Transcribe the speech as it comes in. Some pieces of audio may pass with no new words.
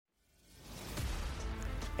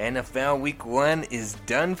NFL Week 1 is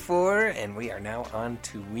done for, and we are now on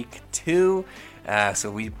to Week 2. So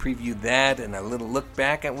we preview that and a little look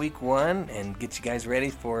back at Week 1 and get you guys ready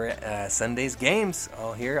for Sunday's games,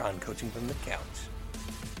 all here on Coaching from the Couch.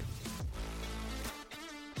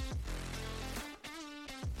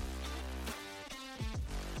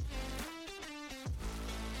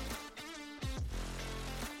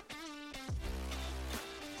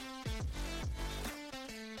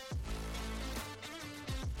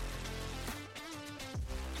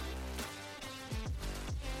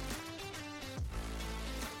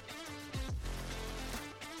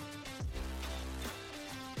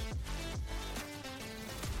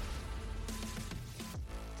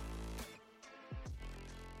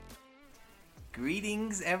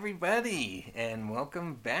 Greetings, everybody, and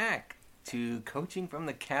welcome back to Coaching from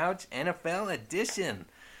the Couch NFL edition.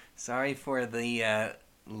 Sorry for the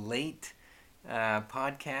late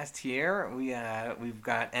podcast here. We've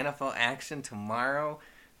got NFL action tomorrow.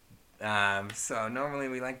 So normally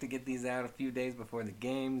we like to get these out a few days before the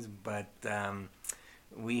games, but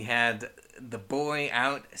we had the boy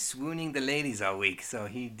out swooning the ladies all week, so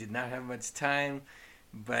he did not have much time.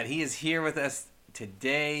 But he is here with us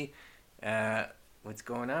today. What's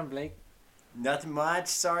going on, Blake? Nothing much.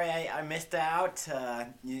 Sorry I missed out.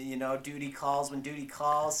 You know, duty calls when duty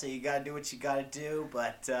calls, so you got to do what you got to do.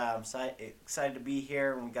 But I'm excited to be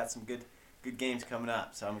here, and we got some good games coming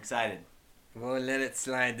up, so I'm excited. We'll let it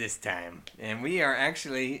slide this time. And we are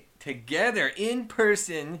actually together in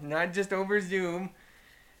person, not just over Zoom,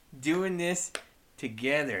 doing this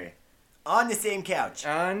together. On the same couch.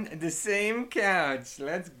 On the same couch.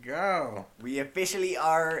 Let's go. We officially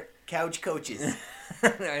are couch coaches.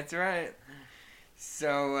 That's right.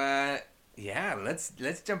 So let's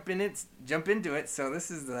jump into it. So this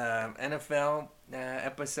is the NFL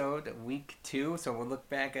episode, Week 2. So we'll look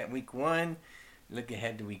back at Week 1, look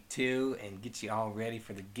ahead to Week 2, and get you all ready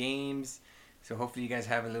for the games. So hopefully you guys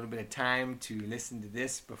have a little bit of time to listen to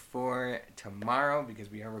this before tomorrow, because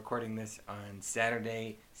we are recording this on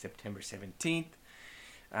Saturday, September 17th.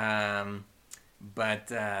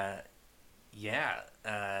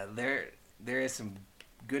 There is some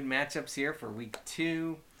good matchups here for Week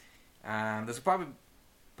 2. This will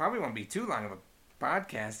probably won't be too long of a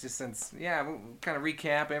podcast, just since we'll kind of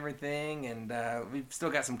recap everything, and we've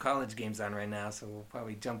still got some college games on right now, so we'll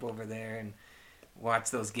probably jump over there and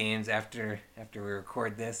watch those games after we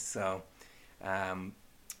record this. So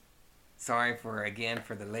sorry for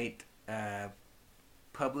the late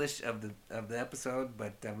publish of the episode,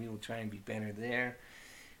 but we will try and be better there.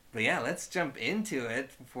 But yeah, let's jump into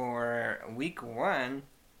it for Week 1,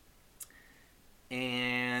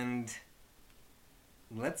 and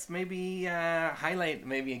let's maybe highlight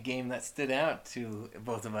maybe a game that stood out to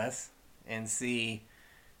both of us and see,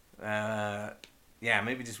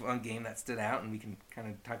 maybe just one game that stood out, and we can kind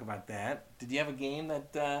of talk about that. Did you have a game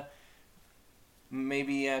that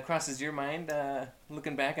maybe crosses your mind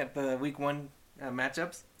looking back at the Week 1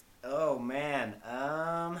 matchups? Oh, man.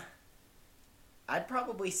 I'd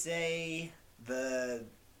probably say the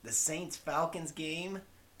Saints-Falcons game.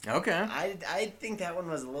 Okay. I think that one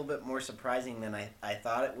was a little bit more surprising than I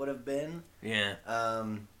thought it would have been. Yeah.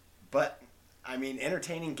 But, I mean,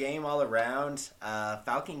 entertaining game all around.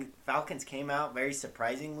 Falcons came out very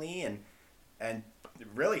surprisingly and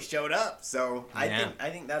really showed up. So I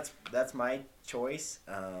think that's my choice.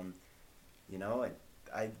 I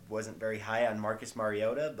wasn't very high on Marcus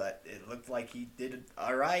Mariota, but it looked like he did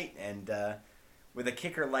all right. And with a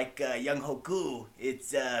kicker like Younghoe Koo,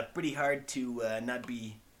 it's pretty hard to not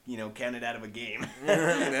be counted out of a game.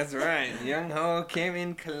 That's right. Younghoe came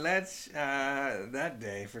in clutch that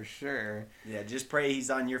day for sure. Yeah, just pray he's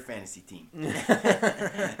on your fantasy team.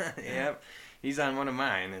 Yep, he's on one of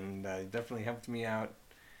mine, and definitely helped me out.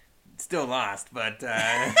 Still lost, but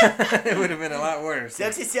it would have been a lot worse.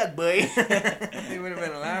 Suck, boy. It would have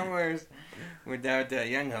been a lot worse without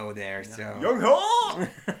Younghoe there. So Younghoe.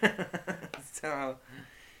 So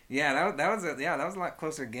that was a lot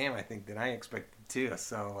closer game, I think, than I expected too.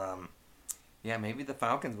 So maybe the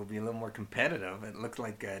Falcons will be a little more competitive. It looked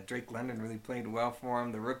like Drake London really played well for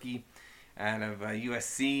him, the rookie out of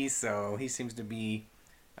USC. So he seems to be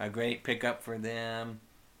a great pickup for them.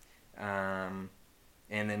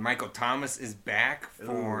 And then Michael Thomas is back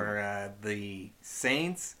for the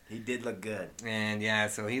Saints. He did look good.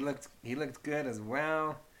 And so he looked good as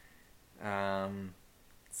well.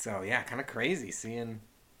 So kind of crazy seeing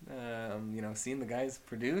the guys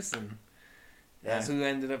produce, and that's who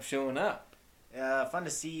ended up showing up. Fun to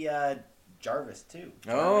see Jarvis too.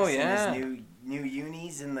 Jarvis and his new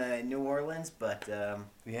unis in the New Orleans, but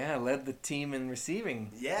led the team in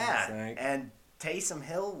receiving. Yeah, and Taysom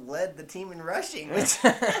Hill led the team in rushing, which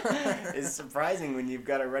is surprising when you've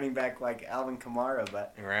got a running back like Alvin Kamara.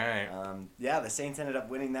 But right. The Saints ended up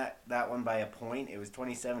winning that one by a point. It was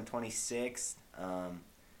 27-26.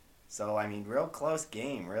 So, I mean, real close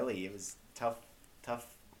game, really. It was tough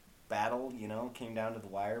battle, came down to the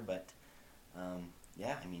wire. But, I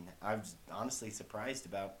mean, I was honestly surprised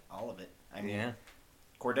about all of it. I mean,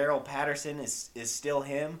 Cordero Patterson is still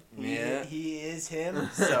him. He is him.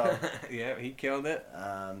 So yeah, he killed it.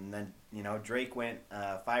 Then Drake went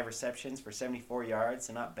 5 receptions for 74 yards,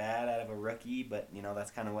 so not bad out of a rookie. But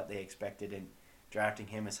that's kind of what they expected in drafting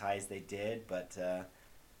him as high as they did. But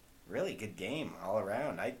really good game all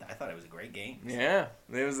around. I thought it was a great game. Yeah,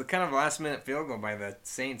 it was a kind of last minute field goal by the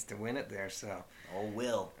Saints to win it there. So. Oh,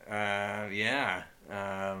 Will. And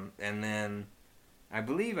then. I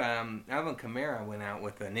believe Alvin Kamara went out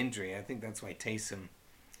with an injury. I think that's why Taysom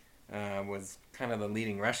was kind of the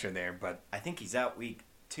leading rusher there. But I think he's out week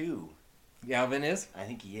 2. Alvin is? I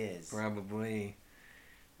think he is. Probably.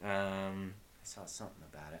 I saw something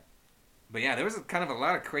about it. But yeah, there was kind of a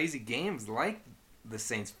lot of crazy games like the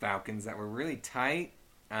Saints-Falcons that were really tight.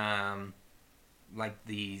 Like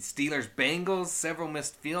the Steelers-Bengals, several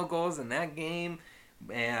missed field goals in that game.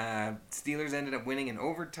 Steelers ended up winning in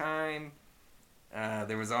overtime.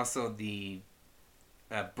 There was also the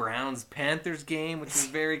Browns-Panthers game, which was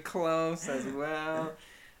very close as well.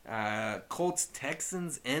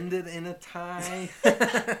 Colts-Texans ended in a tie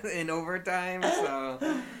in overtime, so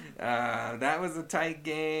that was a tight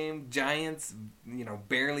game. Giants,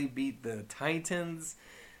 barely beat the Titans.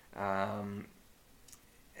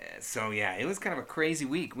 So, yeah, it was kind of a crazy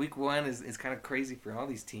week. Week 1 is kind of crazy for all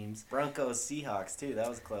these teams. Broncos-Seahawks, too. That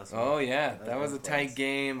was a close one. Oh, yeah. That was a tight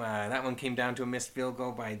game. That one came down to a missed field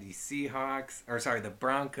goal by the the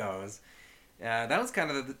Broncos. That was kind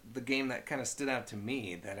of the game that kind of stood out to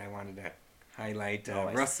me that I wanted to highlight.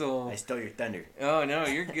 Russell. I stole your thunder. Oh, no,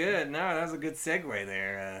 you're good. No, that was a good segue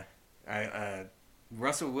there.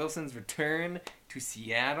 Russell Wilson's return to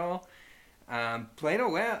Seattle. Played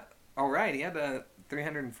all right. He had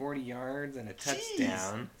 340 yards and a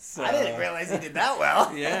touchdown. So, I didn't realize he did that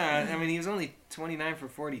well. Yeah, I mean, he was only 29 for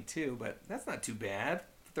 42, but that's not too bad,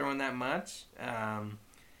 throwing that much. And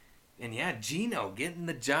yeah, Geno getting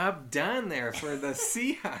the job done there for the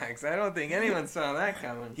Seahawks. I don't think anyone saw that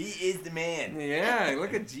coming. He is the man. Yeah,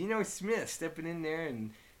 look at Geno Smith stepping in there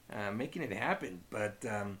and making it happen. But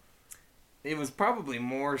it was probably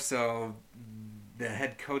more so the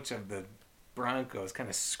head coach of the Broncos kind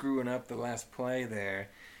of screwing up the last play there.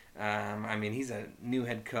 I mean, he's a new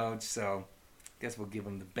head coach, so I guess we'll give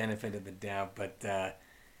him the benefit of the doubt. But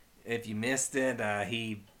if you missed it,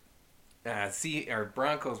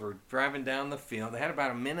 Broncos were driving down the field. They had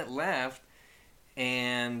about a minute left,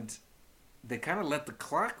 and they kind of let the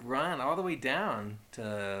clock run all the way down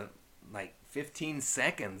to like 15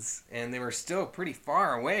 seconds, and they were still pretty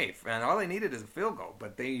far away. And all they needed is a field goal,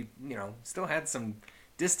 but they, still had some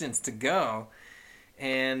distance to go,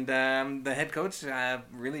 and the head coach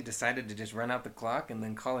really decided to just run out the clock and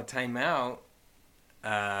then call a timeout.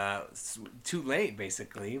 Too late,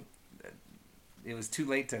 basically. It was too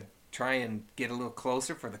late to try and get a little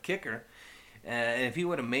closer for the kicker. And if he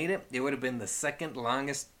would have made it, it would have been the second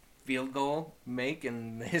longest field goal make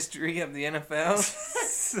in the history of the NFL.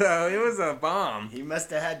 So it was a bomb. He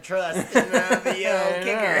must have had trust in the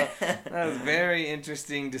kicker. That was a very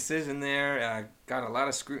interesting decision there. Got a lot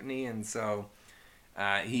of scrutiny, and so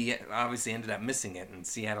he obviously ended up missing it, and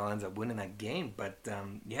Seattle ends up winning that game. But,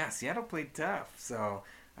 Seattle played tough. So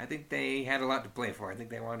I think they had a lot to play for. I think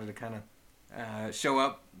they wanted to kind of show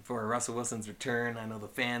up for Russell Wilson's return. I know the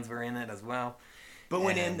fans were in it as well. But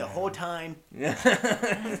went in the whole time.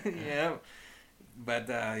 Yeah. But,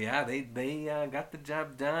 they got the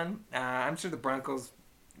job done. I'm sure the Broncos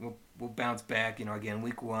will bounce back. Again,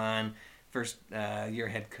 week 1, first year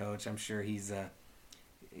head coach. I'm sure he's,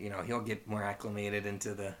 he'll get more acclimated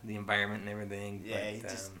into the environment and everything. Yeah, he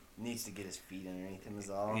just needs to get his feet underneath him is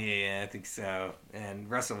all. Yeah, I think so. And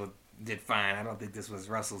Russell did fine. I don't think this was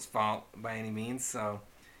Russell's fault by any means. So,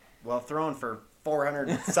 well, throwing for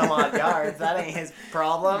 400 some odd yards, that ain't his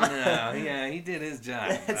problem. No, yeah, he did his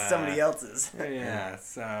job. It's somebody else's. Yeah,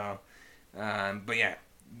 so, but yeah,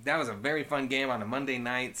 that was a very fun game on a Monday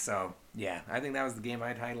night. So, yeah, I think that was the game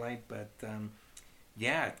I'd highlight. But,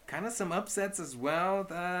 kind of some upsets as well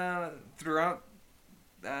throughout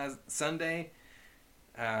Sunday.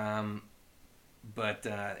 Again,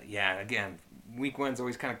 week 1's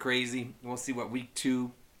always kind of crazy. We'll see what week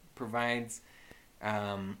 2 provides.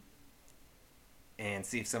 And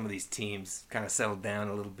see if some of these teams kind of settle down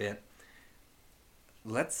a little bit.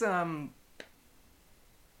 Let's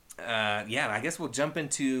I guess we'll jump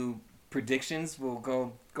into predictions. We'll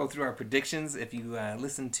go through our predictions. If you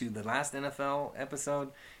listened to the last NFL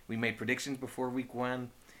episode, we made predictions before week 1.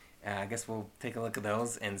 I guess we'll take a look at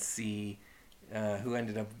those and see who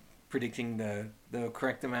ended up predicting the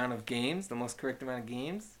correct amount of games, the most correct amount of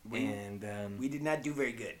games. We did not do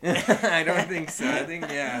very good. I don't think so. I think,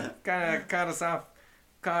 kind of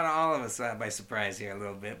caught all of us by surprise here a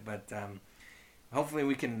little bit. But hopefully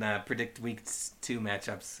we can predict week 2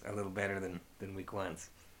 matchups a little better than week 1's.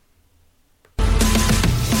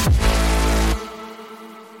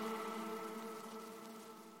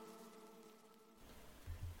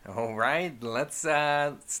 All right, let's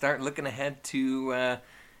start looking ahead to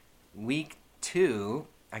week 2.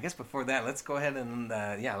 I guess before that, let's go ahead and,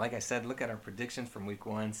 like I said, look at our predictions from week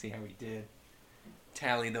 1, see how we did,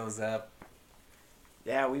 tally those up.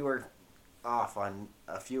 Yeah, we were off on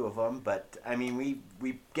a few of them, but, I mean,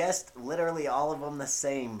 we guessed literally all of them the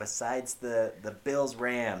same besides the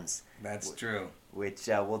Bills-Rams. That's true. Which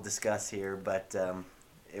we'll discuss here, but...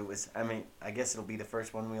 it was. I mean, I guess it'll be the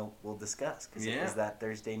first one we'll discuss because it was that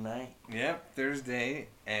Thursday night. Yep, Thursday,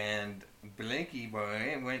 and Blakey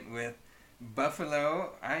boy went with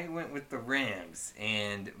Buffalo. I went with the Rams,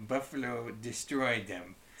 and Buffalo destroyed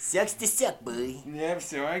them. Sucks to suck, boy. Yep.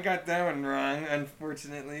 So I got that one wrong,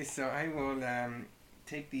 unfortunately. So I will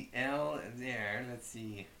take the L there. Let's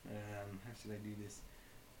see. How should I do this?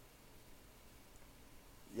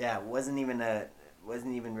 Yeah, it wasn't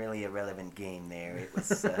even really a relevant game there. It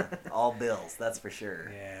was all Bills, that's for sure.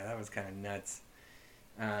 Yeah, that was kind of nuts.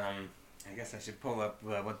 I guess I should pull up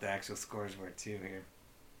what the actual scores were too here.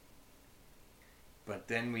 But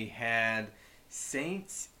then we had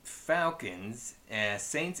Saints Falcons.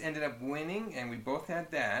 Saints ended up winning, and we both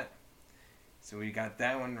had that. So we got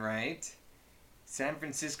that one right. San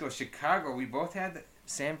Francisco Chicago, we both had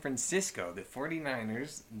San Francisco, the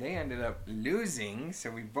 49ers. They ended up losing,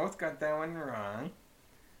 so we both got that one wrong.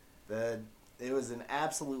 It was an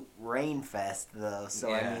absolute rain fest, though, so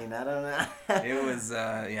yeah. I mean, I don't know. It was,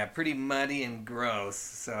 pretty muddy and gross,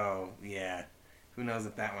 so, yeah. Who knows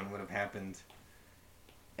if that one would have happened.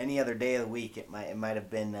 Any other day of the week, it might have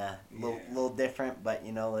been a little different, but,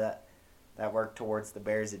 you know, that worked towards the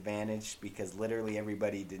Bears' advantage because literally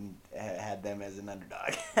everybody had them as an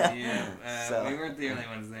underdog. So, we weren't the only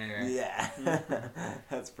ones there. Yeah,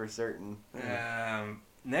 that's for certain.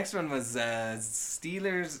 Next one was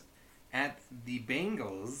Steelers at the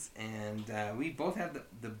Bengals, and we both had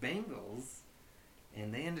the Bengals,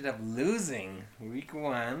 and they ended up losing week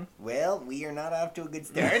 1. Well, we are not off to a good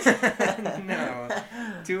start. No,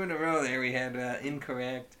 2 in a row there we had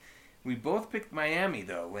incorrect. We both picked Miami,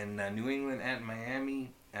 though, when New England at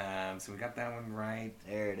Miami, so we got that one right.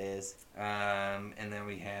 There it is. And then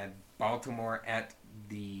we had Baltimore at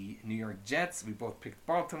the New York Jets. We both picked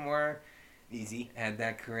Baltimore. Easy. Had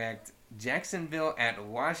that correct. Jacksonville at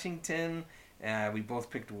Washington. We both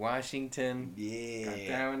picked Washington. Yeah. Got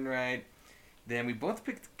that one right. Then we both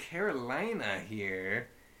picked Carolina here.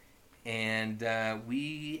 And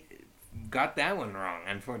we got that one wrong,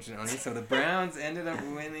 unfortunately. So the Browns ended up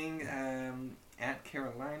winning at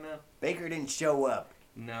Carolina. Baker didn't show up.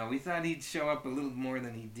 No, we thought he'd show up a little more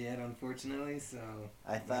than he did, unfortunately. So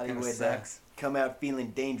I thought he would come out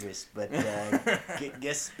feeling dangerous, but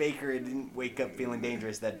guess Baker didn't wake up feeling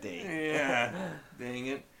dangerous that day. Yeah, dang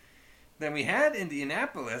it. Then we had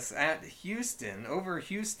Indianapolis at Houston, over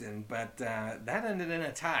Houston, but that ended in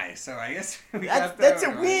a tie. So I guess that's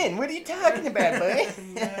a win. What are you talking about, buddy?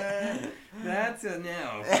 That's a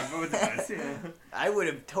no for both of us. Yeah. I would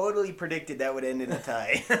have totally predicted that would end in a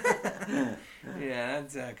tie. Yeah,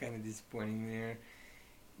 that's kind of disappointing there.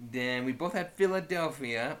 Then we both had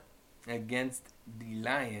Philadelphia against the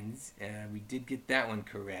Lions. We did get that one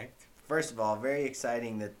correct. First of all, very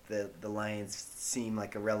exciting that the Lions seem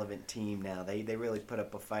like a relevant team now. They really put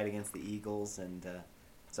up a fight against the Eagles, and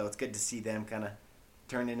so it's good to see them kind of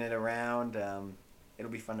turning it around.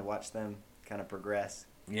 It'll be fun to watch them kind of progress.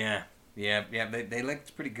 Yeah. They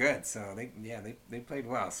looked pretty good, so they played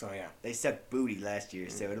well. So yeah, they sucked booty last year,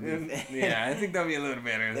 so it'll be. Yeah, I think they'll be a little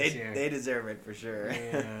better this year. They deserve it for sure.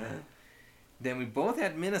 Yeah. Then we both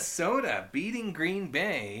had Minnesota beating Green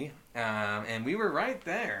Bay, and we were right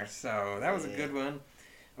there, so that was a good one.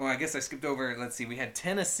 Oh, I guess I skipped over. Let's see, we had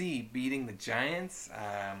Tennessee beating the Giants,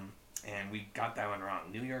 and we got that one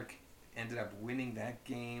wrong. New York ended up winning that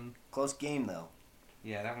game. Close game though.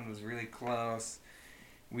 Yeah, that one was really close.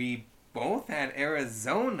 We both had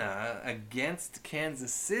Arizona against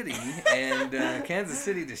Kansas City, and Kansas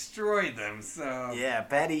City destroyed them. So yeah,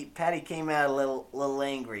 Patty came out a little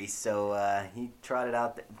angry, so he trotted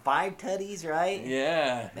out 5 tutties, right?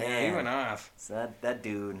 Yeah, Man. he went off. So that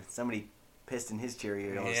dude, somebody pissed in his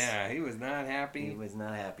Cheerios. Yeah, he was not happy. He was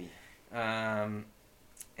not happy.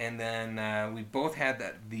 And then we both had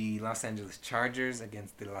the Los Angeles Chargers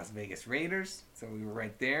against the Las Vegas Raiders, so we were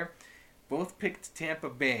right there. Both picked Tampa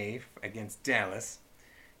Bay against Dallas.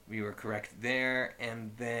 We were correct there.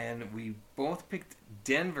 And then we both picked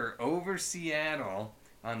Denver over Seattle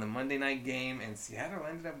on the Monday night game, and Seattle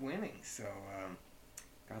ended up winning. So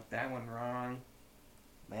got that one wrong.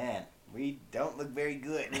 Man, we don't look very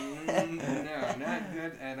good. No, not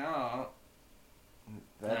good at all.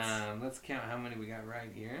 Let's count how many we got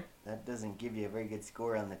right here. That doesn't give you a very good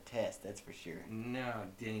score on the test, that's for sure. No,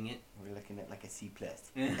 dang it. We're looking at like a C+.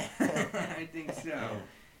 I think so.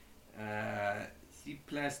 C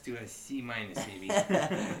plus to a C minus, maybe.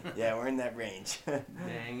 Yeah, we're in that range.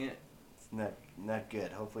 Dang it. It's not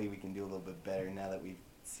good. Hopefully we can do a little bit better now that we've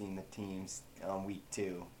seen the teams on week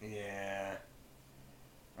 2. Yeah.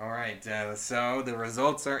 All right, so the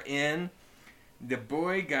results are in. The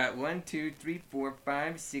boy got 1, 2, 3, 4,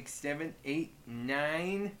 5, 6, 7, 8,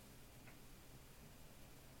 9.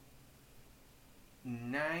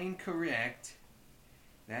 9 correct.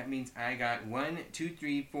 That means I got 1, 2,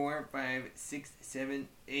 3, 4, 5, 6, 7,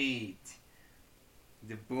 8.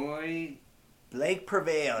 The boy Blake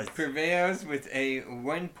prevails with a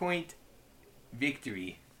 1-point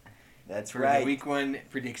victory. That's for right. The week 1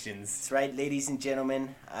 predictions. That's right, ladies and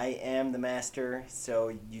gentlemen. I am the master,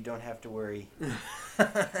 so you don't have to worry.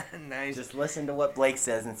 Nice. Just listen to what Blake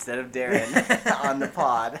says instead of Darren on the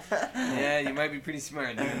pod. Yeah, you might be pretty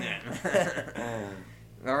smart doing that.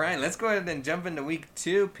 All right, let's go ahead and jump into week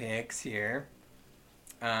 2 picks here.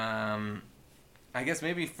 I guess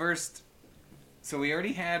maybe first. So we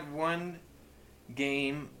already had one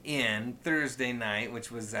game in Thursday night,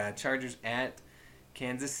 which was Chargers at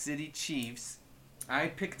Kansas City Chiefs. I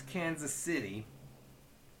picked Kansas City.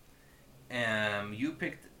 You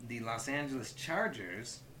picked the Los Angeles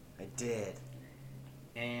Chargers. I did.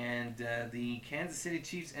 And the Kansas City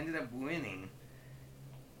Chiefs ended up winning.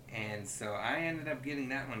 And so I ended up getting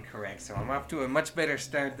that one correct. So I'm off to a much better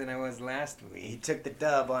start than I was last week. He took the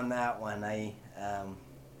dub on that one. I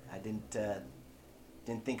didn't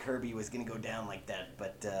think Herbie was going to go down like that,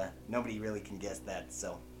 but nobody really can guess that,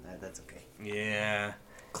 so that's okay. Yeah.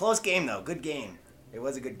 Close game, though. Good game. It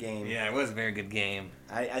was a good game. Yeah, it was a very good game.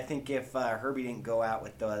 I think if Herbie didn't go out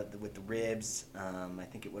with the ribs, I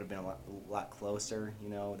think it would have been a lot closer,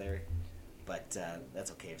 there. But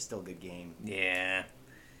that's okay. It's still a good game. Yeah.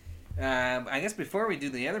 I guess before we do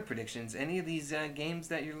the other predictions, any of these games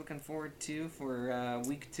that you're looking forward to for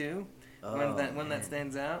week 2? One that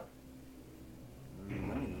stands out?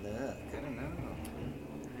 Let me look. I don't know.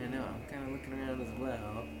 I know. I'm kind of looking around as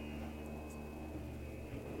well.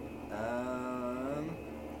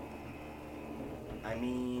 I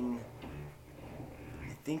mean,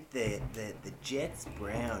 I think the Jets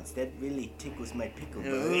Browns, that really tickles my pickle.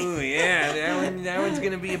 Oh yeah, that one's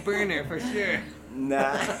gonna be a burner for sure.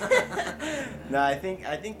 Nah, I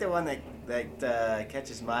think the one that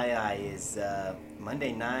catches my eye is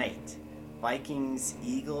Monday night, Vikings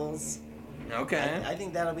Eagles. Okay. I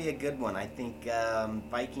think that'll be a good one. I think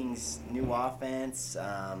Vikings' new offense.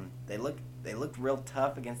 They looked real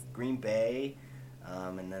tough against Green Bay,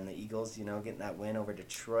 and then the Eagles, getting that win over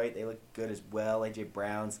Detroit. They look good as well. AJ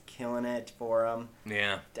Brown's killing it for them.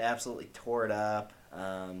 Yeah. Absolutely tore it up.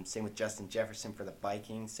 Same with Justin Jefferson for the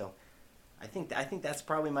Vikings. So I think that's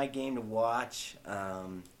probably my game to watch.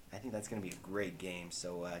 I think that's going to be a great game.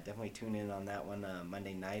 So definitely tune in on that one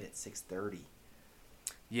Monday night at 6:30.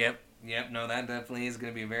 Yep. No, that definitely is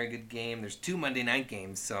going to be a very good game. There's 2 Monday night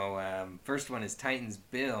games. So first one is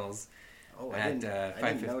Titans-Bills at 5:15.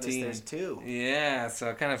 I didn't notice there's 2. Yeah,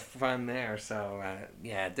 so kind of fun there. So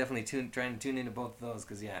yeah, definitely trying to tune into both of those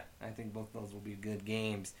because I think both of those will be good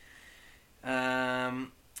games.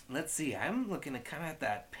 Let's see. I'm looking at kind of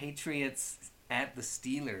that Patriots at the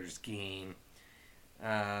Steelers game.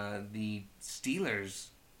 The Steelers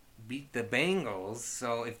beat the Bengals,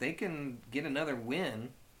 so if they can get another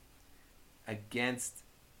win against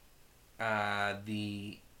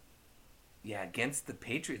against the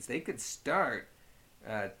Patriots, they could start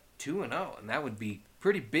 2-0, and that would be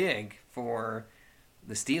pretty big for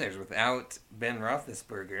the Steelers without Ben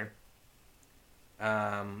Roethlisberger.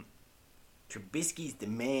 Trubisky's the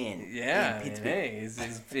man. Yeah, hey, is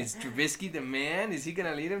Trubisky the man? Is he going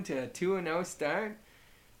to lead him to a 2-0 start?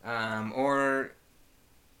 Or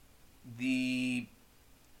the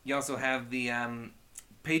you also have the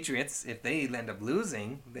Patriots. If they end up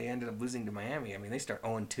losing, they ended up losing to Miami. I mean, they start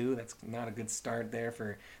 0-2. That's not a good start there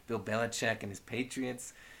for Bill Belichick and his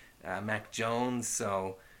Patriots. Mac Jones.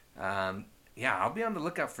 So, yeah, I'll be on the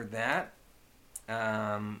lookout for that.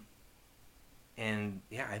 And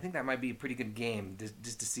yeah, I think that might be a pretty good game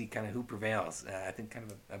just to see kind of who prevails. I think kind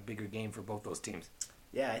of a bigger game for both those teams.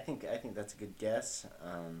 Yeah, I think that's a good guess.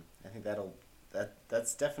 I think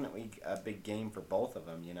that's definitely a big game for both of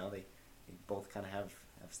them. You know, they both kind of have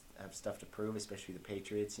stuff to prove, especially the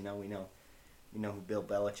Patriots. You know, we know who Bill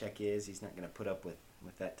Belichick is. He's not going to put up with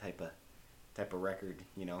that type of record,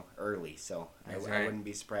 you know, early. So I wouldn't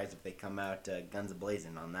be surprised if they come out guns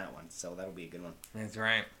a-blazing on that one. So that'll be a good one. That's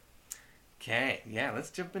right. Okay, yeah, let's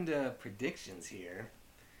jump into predictions here.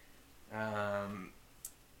 All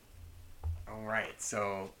right,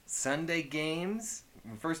 so Sunday games.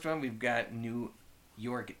 First one, we've got the New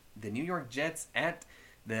York Jets at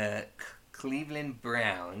the Cleveland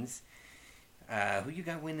Browns. Who you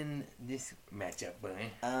got winning this matchup, buddy?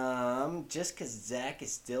 Just because Zach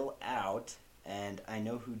is still out, and I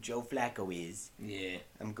know who Joe Flacco is. Yeah.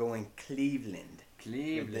 I'm going Cleveland. For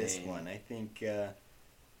this one. I think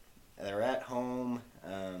they're at home,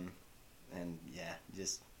 and yeah,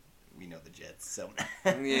 just we know the Jets, so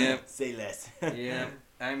yeah. Say less. Yeah,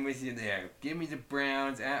 I'm with you there. Give me the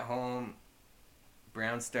Browns at home.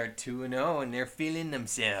 Browns start 2-0, and they're feeling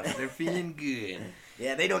themselves. They're feeling good.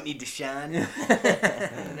 Yeah, they don't need to shine.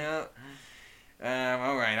 No.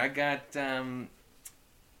 All right, I got.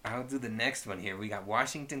 I'll do the next one here. We got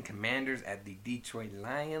Washington Commanders at the Detroit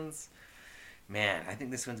Lions. Man, I think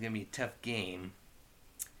this one's gonna be a tough game,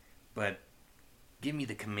 but give me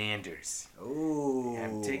the Commanders. Ooh.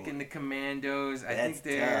 I'm taking the Commandos. I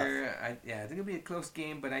think it'll be a close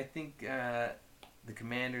game, but I think the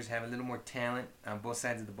Commanders have a little more talent on both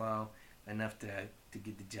sides of the ball, enough to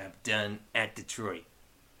get the job done at Detroit.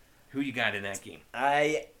 Who you got in that game?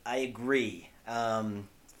 I agree.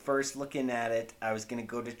 First looking at it, I was gonna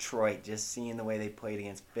go Detroit, just seeing the way they played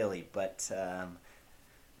against Philly, but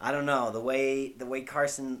I don't know, the way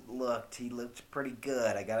Carson looked, he looked pretty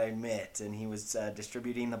good, I gotta admit, and he was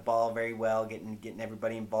distributing the ball very well, getting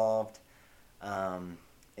everybody involved in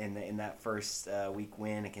that first week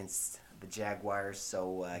win against the Jaguars.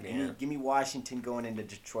 So give me Washington going into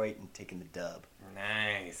Detroit and taking the dub.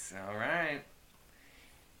 Nice. All right.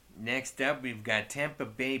 Next up, we've got Tampa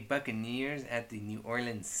Bay Buccaneers at the New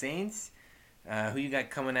Orleans Saints. Who you got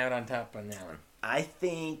coming out on top on that one? I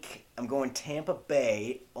think I'm going Tampa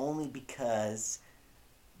Bay only because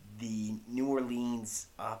the New Orleans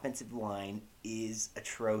offensive line is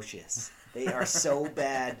atrocious. They are so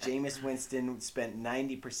bad. Jameis Winston spent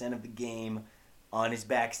 90% of the game on his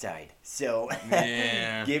backside. So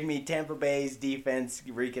give me Tampa Bay's defense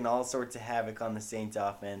wreaking all sorts of havoc on the Saints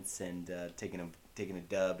offense and taking a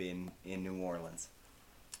dub in New Orleans.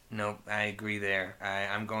 Nope, I agree there.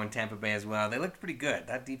 I'm going Tampa Bay as well. They looked pretty good.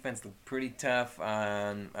 That defense looked pretty tough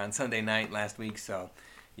on Sunday night last week. So,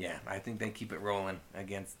 yeah, I think they keep it rolling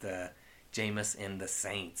against Jameis and the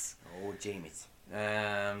Saints. Oh, Jameis.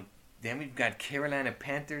 Then we've got Carolina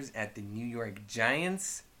Panthers at the New York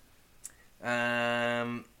Giants.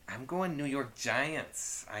 I'm going New York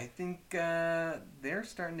Giants. I think they're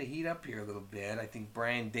starting to heat up here a little bit. I think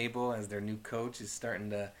Brian Daboll, as their new coach, is starting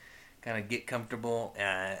to kind of get comfortable,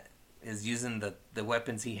 is using the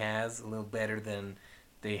weapons he has a little better than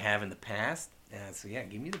they have in the past. So, yeah,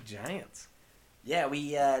 give me the Giants. Yeah,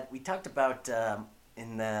 we talked about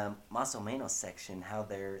in the Mas o Menos section how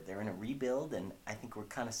they're in a rebuild, and I think we're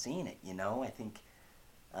kind of seeing it, you know. I think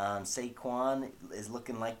Saquon is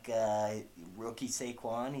looking like rookie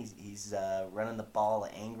Saquon. He's running the ball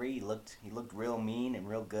angry. He looked real mean and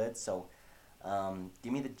real good. So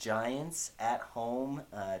give me the Giants at home,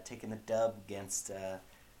 taking the dub against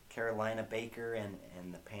Carolina Baker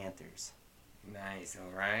and the Panthers. Nice.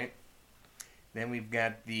 All right. Then we've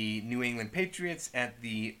got the New England Patriots at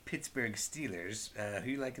the Pittsburgh Steelers.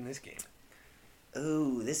 Who you like in this game?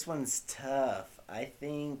 Ooh, this one's tough. I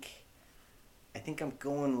think I'm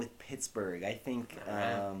going with Pittsburgh. I think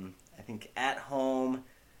at home,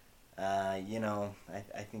 I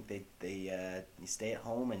think they stay at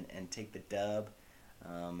home and take the dub.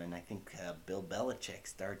 And I think Bill Belichick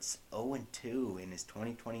starts 0-2 in his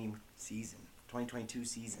 2022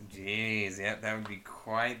 season. Jeez, yeah, that would be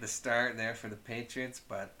quite the start there for the Patriots.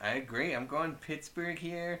 But I agree. I'm going Pittsburgh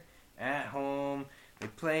here at home. They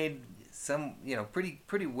played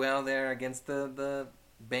pretty well there against the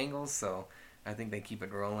Bengals, so I think they keep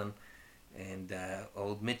it rolling. And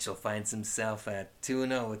old Mitchell finds himself at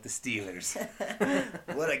 2-0 with the Steelers.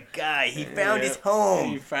 What a guy. He found his home.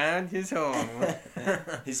 He found his home.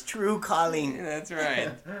 His true calling. That's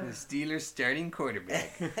right. The Steelers starting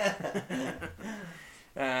quarterback.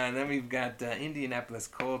 Then we've got Indianapolis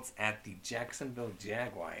Colts at the Jacksonville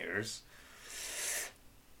Jaguars.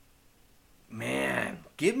 Man,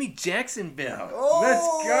 give me Jacksonville. Let's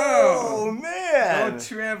go. Oh, man. Oh,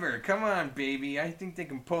 Trevor. Come on, baby. I think they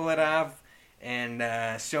can pull it off and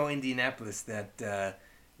show Indianapolis that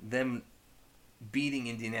them beating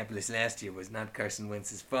Indianapolis last year was not Carson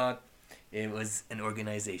Wentz's fault. It was an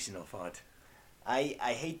organizational fault. I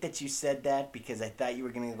hate that you said that because I thought you were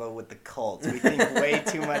going to go with the Colts. We think way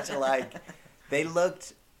too much alike.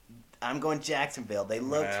 I'm going Jacksonville. They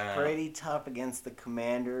looked pretty tough against the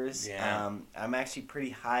Commanders. Yeah. I'm actually pretty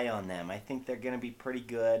high on them. I think they're going to be pretty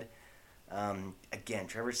good. Again,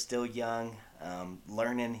 Trevor's still young,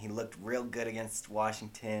 learning. He looked real good against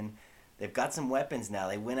Washington. They've got some weapons now.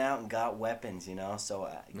 They went out and got weapons, So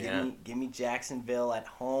give me Jacksonville at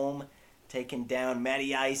home, taking down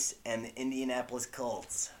Matty Ice and the Indianapolis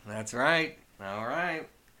Colts. That's right. All right.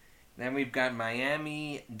 Then we've got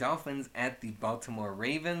Miami Dolphins at the Baltimore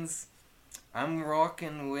Ravens. I'm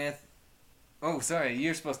rocking with... Oh, sorry.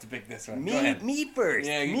 You're supposed to pick this one. Go ahead. Me first.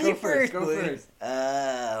 Yeah, me go first. Go first.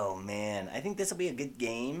 Oh, man. I think this will be a good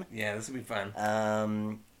game. Yeah, this will be fun.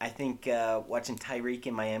 I think watching Tyreek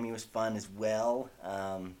in Miami was fun as well.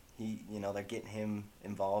 They're getting him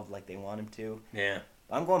involved like they want him to. Yeah.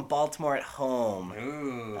 I'm going Baltimore at home.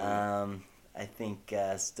 Ooh. I think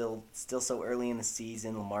still so early in the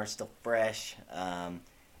season. Lamar's still fresh.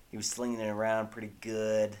 He was slinging it around pretty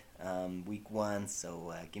good week 1,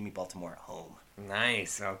 so give me Baltimore at home.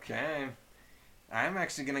 Nice. Okay. I'm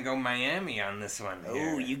actually going to go Miami on this one.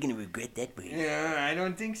 Oh, you're going to regret that, boy. Yeah, I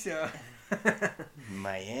don't think so.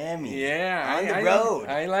 Miami. Yeah. On the road.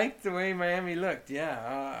 I liked the way Miami looked.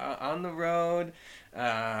 Yeah. On the road.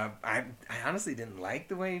 I honestly didn't like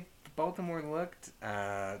the way Baltimore looked.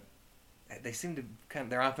 They seemed to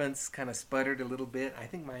their offense kind of sputtered a little bit. I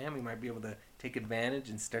think Miami might be able to take advantage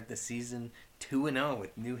and start the season 2-0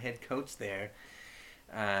 with new head coach there.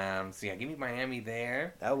 So yeah, give me Miami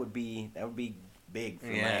there. That would be big for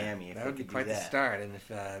Miami. If that would be quite the start. And if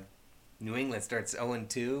New England starts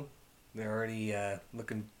 0-2, they're already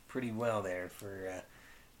looking pretty well there for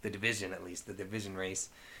the division, at least the division race.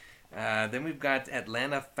 Then we've got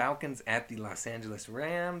Atlanta Falcons at the Los Angeles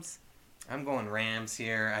Rams. I'm going Rams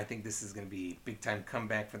here. I think this is going to be a big-time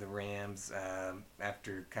comeback for the Rams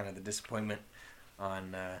after kind of the disappointment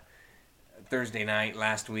on Thursday night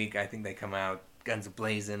last week. I think they come out guns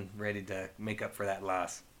a-blazing, ready to make up for that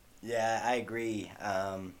loss. Yeah, I agree.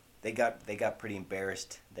 They got pretty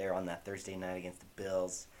embarrassed there on that Thursday night against the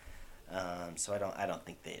Bills. So I don't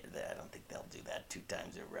think they'll do that 2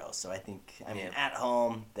 times in a row. So I mean at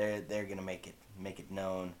home they're gonna make it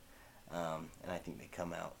known, and I think they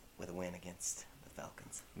come out with a win against the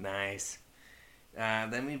Falcons. Nice.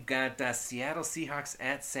 Then we've got Seattle Seahawks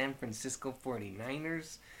at San Francisco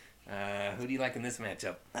 49ers. Who do you like in this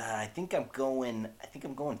matchup? I think I'm going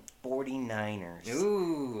 49ers.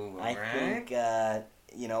 Ooh, I think at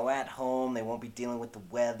home they won't be dealing with the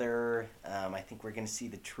weather. I think we're going to see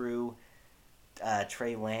the true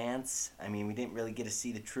Trey Lance. I mean, we didn't really get to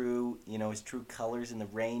see his true colors in the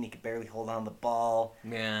rain. He could barely hold on to the ball.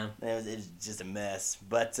 Yeah, it was just a mess.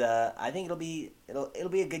 But I think it'll be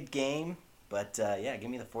a good game. But give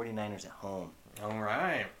me the 49ers at home. All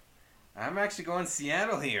right. I'm actually going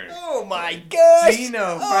Seattle here. Oh my gosh!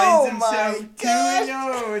 Gino finds himself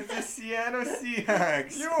 2-0 with the Seattle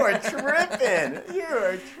Seahawks. You are tripping.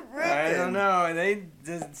 I don't know.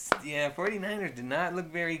 49ers did not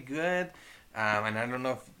look very good. And I don't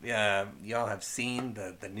know if y'all have seen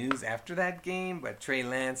the news after that game, but Trey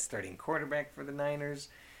Lance, starting quarterback for the Niners,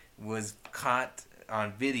 was caught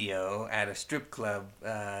on video at a strip club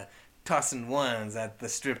tossing ones at the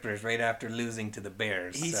strippers right after losing to the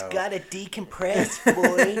Bears. He's got to decompress,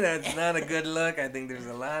 boy. That's not a good look. I think there's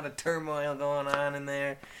a lot of turmoil going on in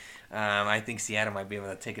there. I think Seattle might be able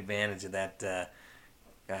to take advantage of that.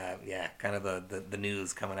 Kind of the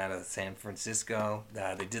news coming out of San Francisco.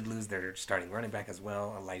 They did lose their starting running back as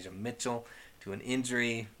well, Elijah Mitchell, to an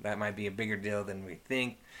injury. That might be a bigger deal than we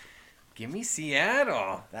think. Give me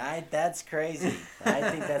Seattle. That's crazy. I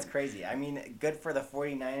think that's crazy. I mean, good for the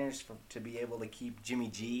 49ers to be able to keep Jimmy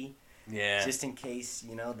G. Yeah. Just in case,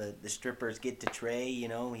 the strippers get to Trey,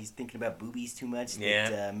 he's thinking about boobies too much. Yeah.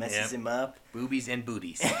 That messes him up. Boobies and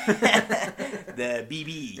booties. The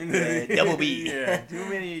BB. The double B. Yeah, too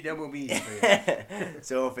many double B's.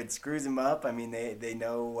 So if it screws him up, I mean, they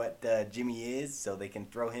know what Jimmy is, so they can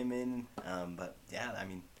throw him in. But, yeah, I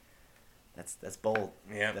mean, that's bold.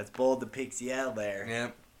 Yeah. That's bold to pick Seattle there.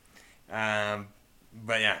 Yep.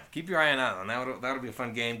 But yeah, keep your eye on that one. That'll be a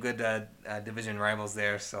fun game. Good division rivals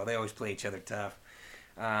there, so they always play each other tough.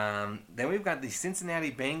 Then we've got the Cincinnati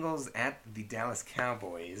Bengals at the Dallas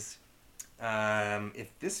Cowboys.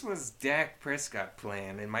 If this was Dak Prescott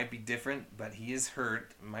playing, it might be different, but he is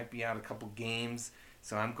hurt. Might be out a couple games,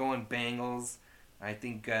 so I'm going Bengals. I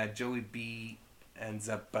think Joey B ends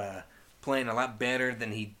up playing a lot better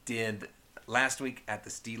than he did last week at the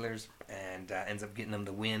Steelers, and ends up getting them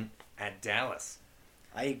the win at Dallas.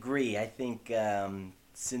 I agree. I think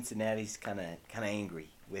Cincinnati's kind of angry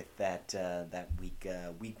with that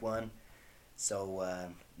week one.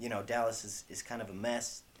 So Dallas is kind of a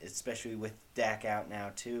mess, especially with Dak out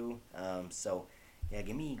now too. So yeah,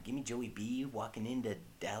 give me Joey B walking into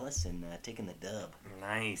Dallas and taking the dub.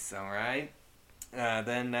 Nice. All right.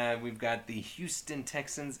 Then we've got the Houston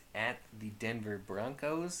Texans at the Denver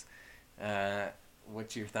Broncos.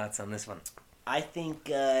 What's your thoughts on this one? I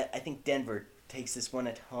think Denver takes this one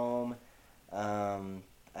at home.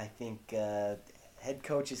 I think head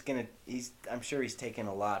coach is I'm sure he's taken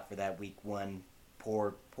a lot for that week one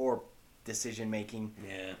poor decision making.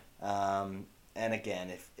 Yeah. And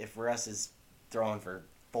again, if Russ is throwing for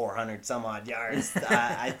 400 some odd yards,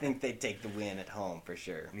 I think they take the win at home for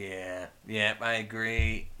sure. Yeah, I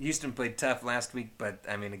agree. Houston played tough last week, but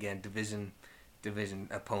I mean, again, division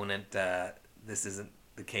opponent. This isn't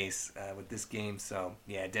the case with this game, so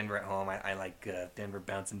yeah, Denver at home. I like Denver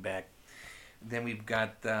bouncing back. Then we've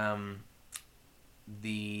got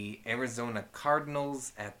the Arizona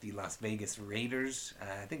Cardinals at the Las Vegas Raiders.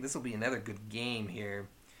 I think this will be another good game here,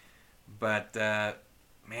 but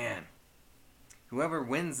man, whoever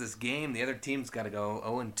wins this game, the other team's got to go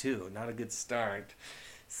 0-2. Not a good start,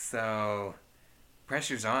 so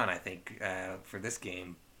pressure's on, I think, for this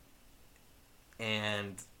game.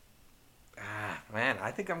 And man, I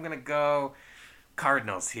think I'm gonna go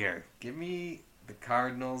Cardinals here. Give me the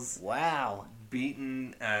Cardinals. Wow.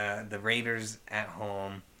 Beating the Raiders at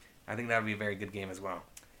home. I think that would be a very good game as well.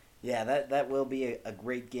 Yeah, that will be a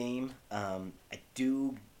great game. I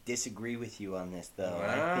do disagree with you on this, though.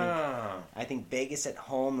 Wow. I think Vegas at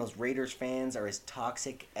home, those Raiders fans are as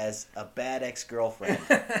toxic as a bad ex-girlfriend.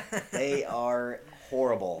 They are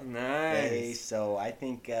horrible. Nice. So I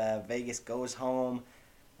think Vegas goes home.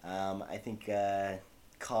 I think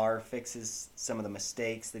Carr fixes some of the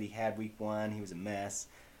mistakes that he had week one. He was a mess.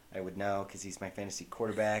 I would know because he's my fantasy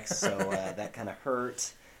quarterback, so that kind of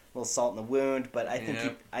hurt. A little salt in the wound, but I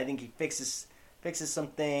think he fixes some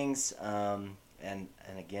things. And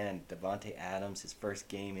again, Devontae Adams, his first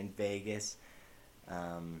game in Vegas.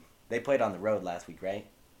 They played on the road last week, right?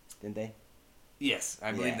 Didn't they? Yes,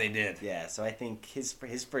 I believe they did. Yeah, so I think his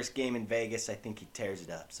first game in Vegas, I think he tears it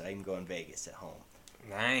up. So I can go in Vegas at home.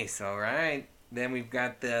 Nice. All right. Then we've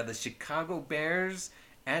got the Chicago Bears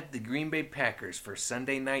at the Green Bay Packers for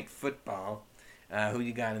Sunday Night Football. Who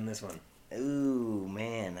you got in this one? Ooh,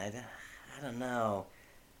 man, I don't know.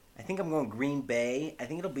 I think I'm going Green Bay. I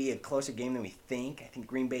think it'll be a closer game than we think. I think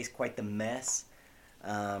Green Bay's quite the mess.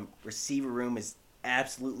 Receiver room is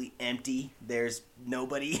absolutely empty. There's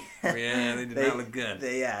nobody. Yeah, they did not look good.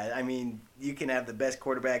 I mean, you can have the best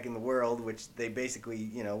quarterback in the world, which they basically,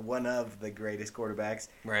 one of the greatest quarterbacks.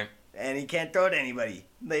 Right. And he can't throw to anybody.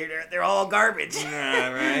 They're all garbage.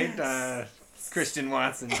 Yeah, right. Christian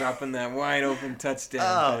Watson dropping that wide open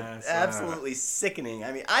touchdown pass. Absolutely sickening.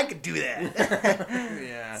 I mean, I could do that.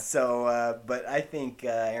 Yeah. So, but I think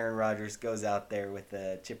Aaron Rodgers goes out there with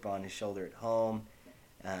a chip on his shoulder at home.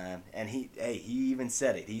 And he even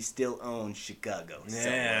said it. He still owns Chicago.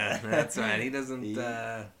 Yeah, so, that's right. He doesn't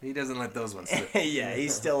let those ones slip. Yeah, he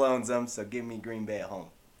still owns them. So give me Green Bay at home.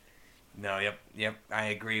 No, yep. I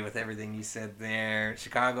agree with everything you said there.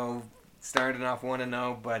 Chicago started off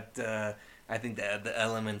 1-0, but I think the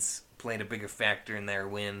elements played a bigger factor in their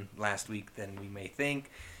win last week than we may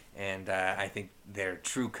think. And I think their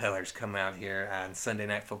true colors come out here on Sunday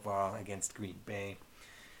Night Football against Green Bay.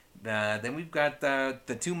 Then we've got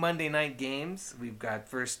the two Monday night games. We've got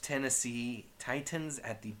first Tennessee Titans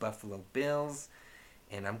at the Buffalo Bills.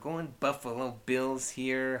 And I'm going Buffalo Bills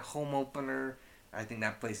here, home opener. I think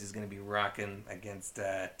that place is going to be rocking against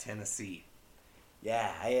Tennessee.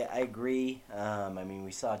 Yeah, I agree. I mean,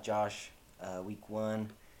 we saw Josh week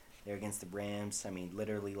one. there against the Rams. I mean,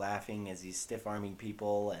 literally laughing as he's stiff-arming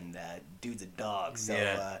people, and dude's a dog.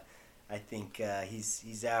 So I think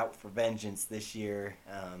he's out for vengeance this year,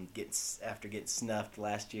 after getting snuffed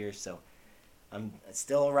last year. So I'm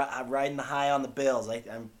still riding the high on the Bills.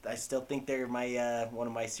 I still think they're my one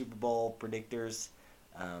of my Super Bowl predictors.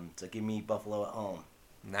 So give me Buffalo at home.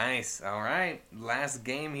 Nice. All right. Last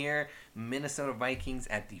game here. Minnesota Vikings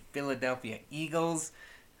at the Philadelphia Eagles.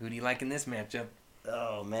 Who do you like in this matchup?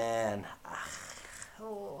 Oh, man.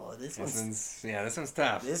 This one's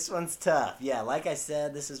tough. This one's tough. Yeah, like I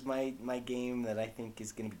said, this is my game that I think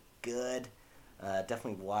is going to be good.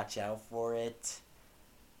 Definitely watch out for it.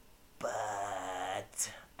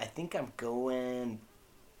 But I think I'm going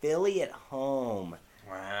Philly at home.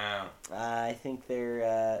 Wow. I think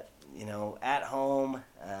they're, at home.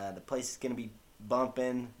 The place is going to be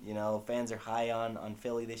bumping. Fans are high on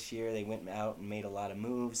Philly this year. They went out and made a lot of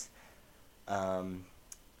moves. AJ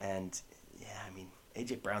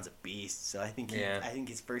Brown's a beast. So I think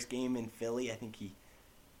his first game in Philly, I think he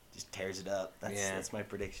just tears it up. That's my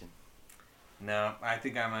prediction. No, I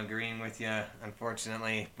think I'm agreeing with you,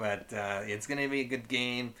 unfortunately. But it's going to be a good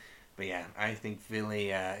game. But yeah, I think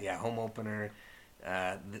Philly, home opener.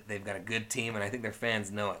 They've got a good team, and I think their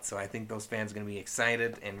fans know it. So I think those fans are going to be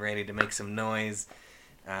excited and ready to make some noise.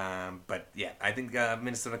 But yeah, I think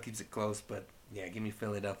Minnesota keeps it close. But yeah, give me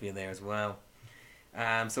Philadelphia there as well.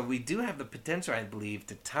 So we do have the potential, I believe,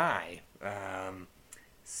 to tie.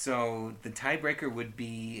 So the tiebreaker would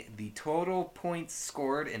be the total points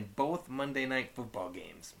scored in both Monday Night Football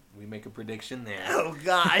games. We make a prediction there. Oh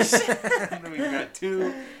gosh, we've got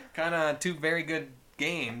two very good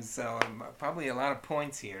games, so probably a lot of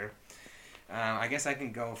points here. I guess I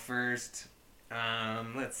can go first.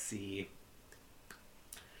 Let's see.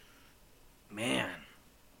 Man,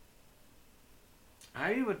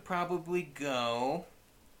 I would probably go.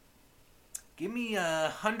 Give me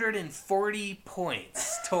 140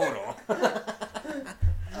 points total.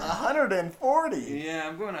 140? Yeah,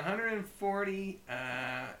 I'm going 140.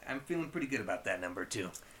 I'm feeling pretty good about that number,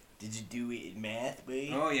 too. Did you do it in math,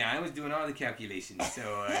 boy? Oh, yeah, I was doing all the calculations,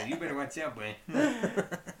 so you better watch out, boy.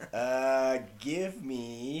 Give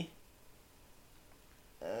me...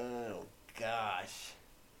 Oh, gosh.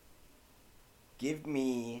 Give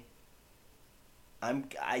me...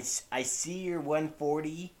 I see your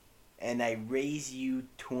 140... and I raise you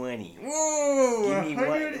 20. Whoa! Give me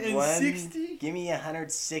 160? Give me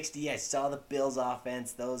 160. I saw the Bills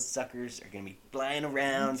offense. Those suckers are going to be flying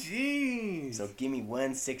around. Jeez. So give me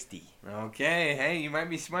 160. Okay. Hey, you might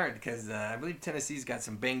be smart because I believe Tennessee's got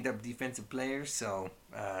some banged up defensive players, so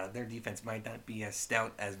their defense might not be as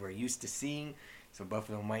stout as we're used to seeing. So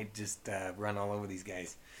Buffalo might just run all over these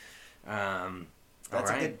guys.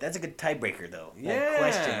 That's a good tiebreaker, though. Yeah. That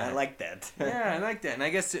question, I like that. Yeah, I like that. And I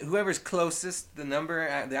guess whoever's closest, the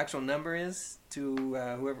actual number is to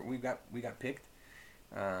whoever we got picked,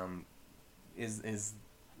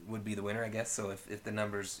 would be the winner, I guess. So if the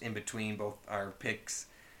number's in between both our picks,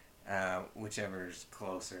 whichever's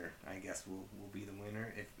closer, I guess will be the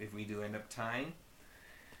winner. If we do end up tying.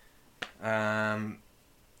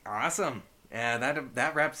 Awesome.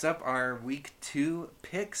 That wraps up our week 2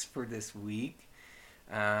 picks for this week.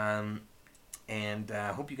 And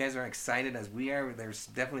hope you guys are excited as we are. There's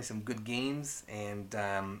definitely some good games, and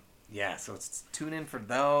so tune in for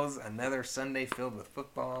those. Another Sunday filled with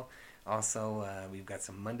football. Also, we've got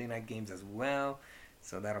some Monday night games as well,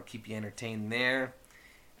 so that'll keep you entertained there.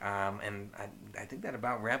 And I think that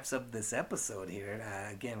about wraps up this episode here.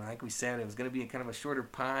 Again, like we said, it was going to be a kind of a shorter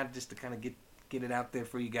pod just to kind of get it out there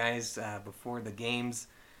for you guys before the games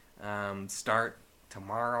start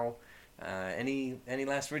tomorrow. Any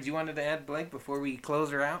last words you wanted to add, Blake, before we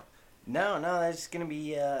close her out? No, there's going to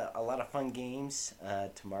be a lot of fun games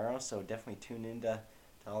tomorrow, so definitely tune in to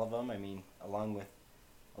all of them. I mean, along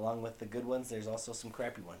with the good ones, there's also some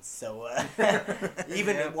crappy ones. So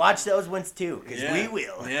even watch those ones too, because we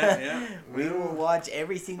will. Yeah. We will watch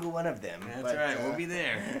every single one of them. That's right. We'll be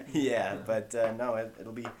there. Yeah, but no,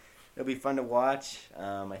 it'll be fun to watch.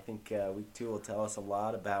 I think week 2 will tell us a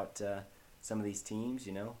lot about some of these teams.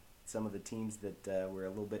 Some of the teams that were a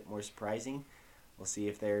little bit more surprising. We'll see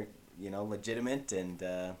if they're, legitimate, and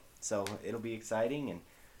so it'll be exciting, and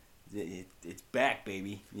it's back,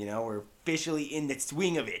 baby. We're officially in the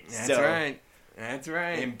swing of it. That's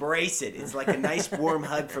right. Embrace it. It's like a nice warm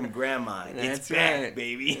hug from Grandma. It's back,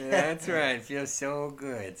 baby. That's right. It feels so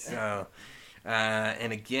good. So,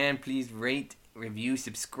 and again, please rate, review,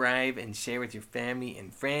 subscribe, and share with your family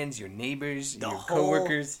and friends, your neighbors, your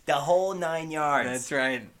coworkers. The whole 9 yards. That's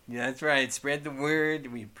right. Spread the word.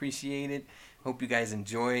 We appreciate it. hope you guys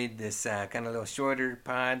enjoyed this kind of little shorter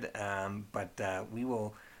pod. But we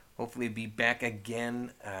will hopefully be back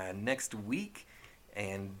again next week.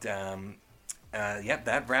 And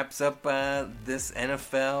that wraps up this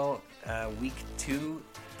NFL Week 2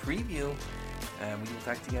 preview. We will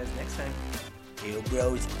talk to you guys next time. Hail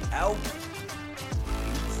Bros out.